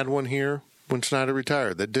 We had one here when Snyder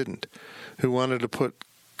retired that didn't, who wanted to put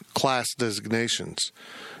class designations.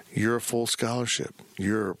 You're a full scholarship.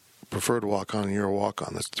 You're preferred walk-on, and you're a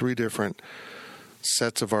walk-on. That's 3 different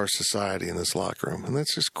sets of our society in this locker room, and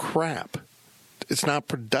that's just crap. It's not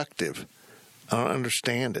productive. I don't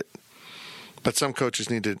understand it. But some coaches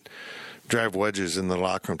need to drive wedges in the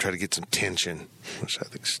locker room, try to get some tension, which I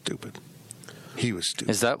think is stupid. He was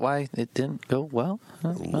stupid. Is that why it didn't go well? A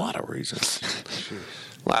lot of reasons.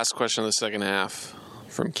 Last question of the second half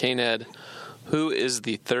from K-Ned. Who is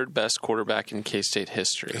the 3rd best quarterback in K-State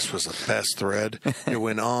history? This was the best thread. It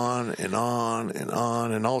went on and on and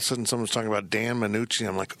on, and all of a sudden someone's talking about Dan Minucci.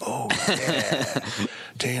 I'm like, oh, yeah.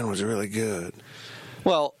 Dan was really good.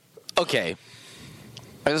 Well, okay.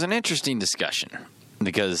 It was an interesting discussion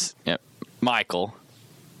because Michael,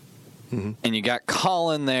 and you got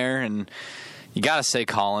Colin there, and you got to say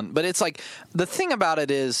Colin. But it's like, the thing about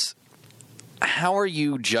it is, how are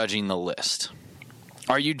you judging the list?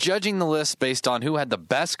 Are you judging the list based on who had the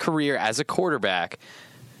best career as a quarterback,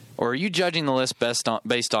 or are you judging the list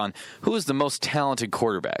based on who is the most talented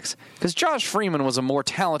quarterbacks? Because Josh Freeman was a more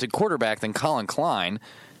talented quarterback than Colin Klein,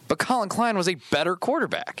 but Colin Klein was a better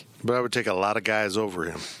quarterback. But I would take a lot of guys over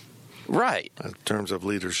him. Right. In terms of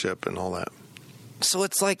leadership and all that. So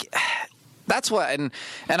it's like, that's what, and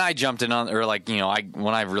I jumped in on, or like,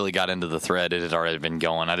 when I really got into the thread, it had already been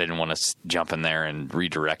going. I didn't want to jump in there and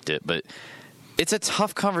redirect it, but it's a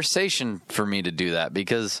tough conversation for me to do that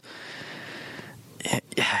because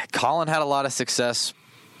Colin had a lot of success,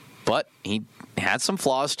 but he had some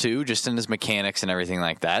flaws too, just in his mechanics and everything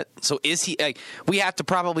like that. So is he, we have to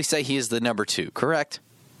probably say he is the number 2, correct?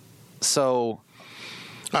 So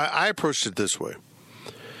I approached it this way.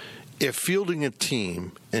 If fielding a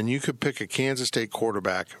team and you could pick a Kansas State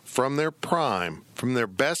quarterback from their prime, from their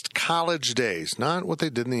best college days, not what they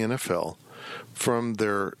did in the NFL, from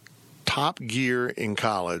their top gear in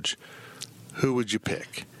college, who would you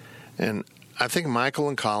pick? And I think Michael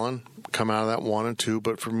and Colin come out of that 1 and 2,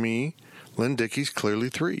 but for me, Lynn Dickey's clearly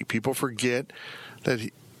 3. People forget that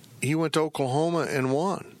he went to Oklahoma and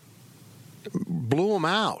won. Blew them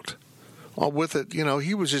out. With it,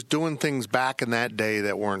 he was just doing things back in that day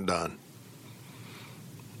that weren't done.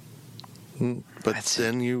 But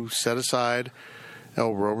then you set aside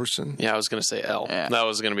L. Roberson. Yeah, I was going to say L. Yeah. That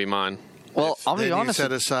was going to be mine. Well, I'll be honest. You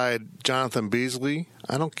set aside Jonathan Beasley.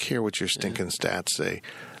 I don't care what your stinking stats say.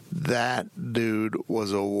 That dude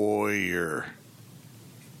was a warrior.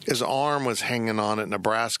 His arm was hanging on at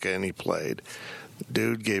Nebraska, and he played. The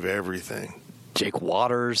dude gave everything. Jake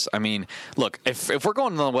Waters. I mean, look, if we're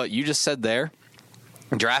going on what you just said there,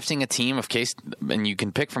 drafting a team of and you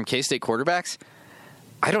can pick from K-State quarterbacks,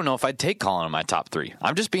 I don't know if I'd take Colin in my top 3.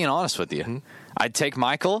 I'm just being honest with you. Mm-hmm. I'd take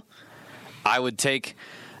Michael. I would take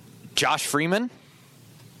Josh Freeman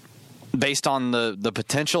based on the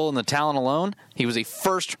potential and the talent alone. He was a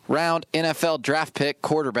first-round NFL draft pick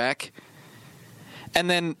quarterback. And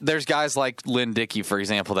then there's guys like Lynn Dickey, for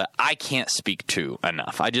example, that I can't speak to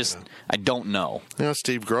enough. I don't know.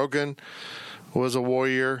 Steve Grogan was a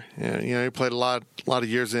warrior. He played a lot of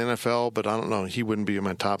years in the NFL, but I don't know. He wouldn't be in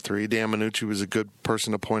my top 3. Dan Minucci was a good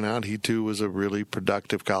person to point out. He, too, was a really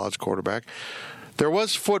productive college quarterback. There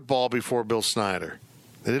was football before Bill Snyder.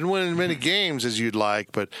 They didn't win as many games as you'd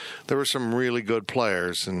like, but there were some really good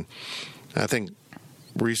players, and I think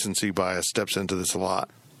recency bias steps into this a lot.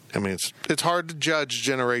 I mean, it's hard to judge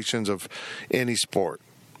generations of any sport,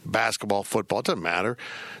 basketball, football. It doesn't matter.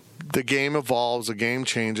 The game evolves. The game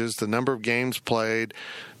changes. The number of games played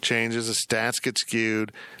changes. The stats get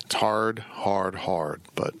skewed. It's hard.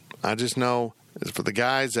 But I just know for the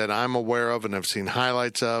guys that I'm aware of and have seen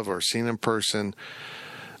highlights of or seen in person,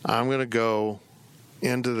 I'm going to go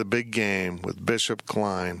into the big game with Bishop,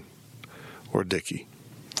 Klein, or Dickey.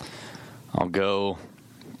 I'll go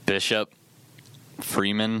Bishop,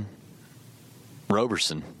 Freeman,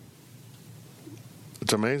 Roberson.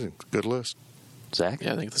 It's amazing. Good list. Zach?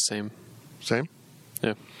 Yeah, I think the same. Same?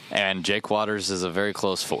 Yeah. And Jake Waters is a very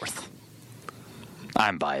close 4th.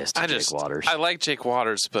 I'm biased to Jake Waters. I like Jake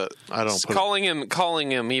Waters, but I don't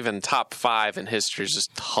calling him even top 5 in history is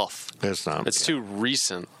just tough. It's not. It's too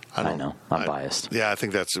recent. I know. I'm biased. Yeah, I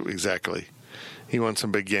think that's exactly. He won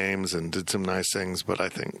some big games and did some nice things, but I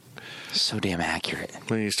think so damn accurate.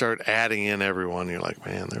 When you start adding in everyone, you're like,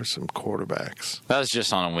 man, there's some quarterbacks. That was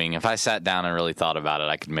just on a wing. If I sat down and really thought about it,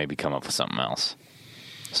 I could maybe come up with something else.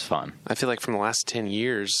 It's fun. I feel like from the last 10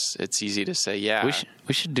 years, it's easy to say, yeah.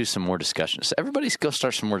 We should do some more discussions. Everybody's go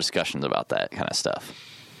start some more discussions about that kind of stuff.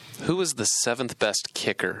 Who was the 7th best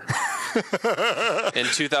kicker in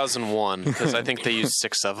 2001? Because I think they used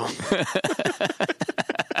 6 of them.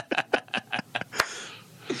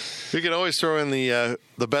 You can always throw in the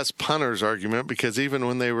best punters argument, because even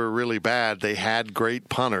when they were really bad, they had great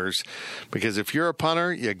punters. Because if you're a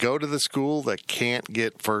punter, you go to the school that can't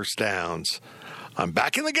get first downs. I'm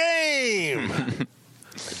back in the game.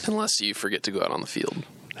 Unless you forget to go out on the field.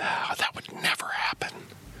 Oh, that would never happen.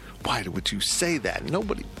 Why would you say that? That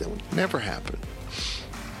would never happen.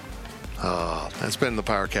 That's been the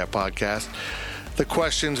Power Cat Podcast. The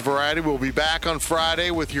questions variety will be back on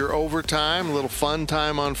Friday with your overtime, a little fun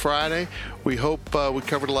time on Friday. We hope we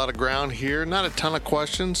covered a lot of ground here. Not a ton of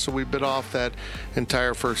questions, so we bit off that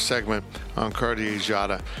entire first segment on Cartier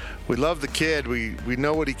Jada. We love the kid. We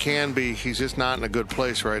know what he can be. He's just not in a good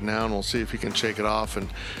place right now, and we'll see if he can shake it off and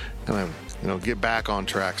get back on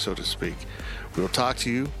track, so to speak. We will talk to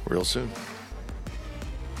you real soon.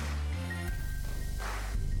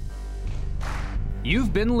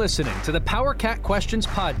 You've been listening to the Power Cat Questions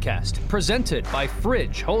Podcast, presented by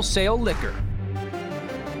Fridge Wholesale Liquor.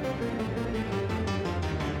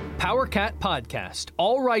 Power Cat Podcast.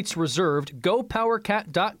 All rights reserved.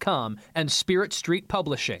 GoPowerCat.com and Spirit Street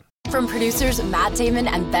Publishing. From producers Matt Damon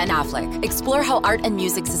and Ben Affleck, explore how art and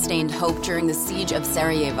music sustained hope during the siege of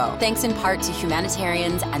Sarajevo, thanks in part to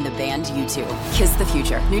humanitarians and the band U2. Kiss the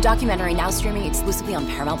Future. New documentary now streaming exclusively on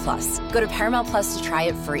Paramount+. Go to Paramount+ to try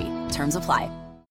it free. Terms apply.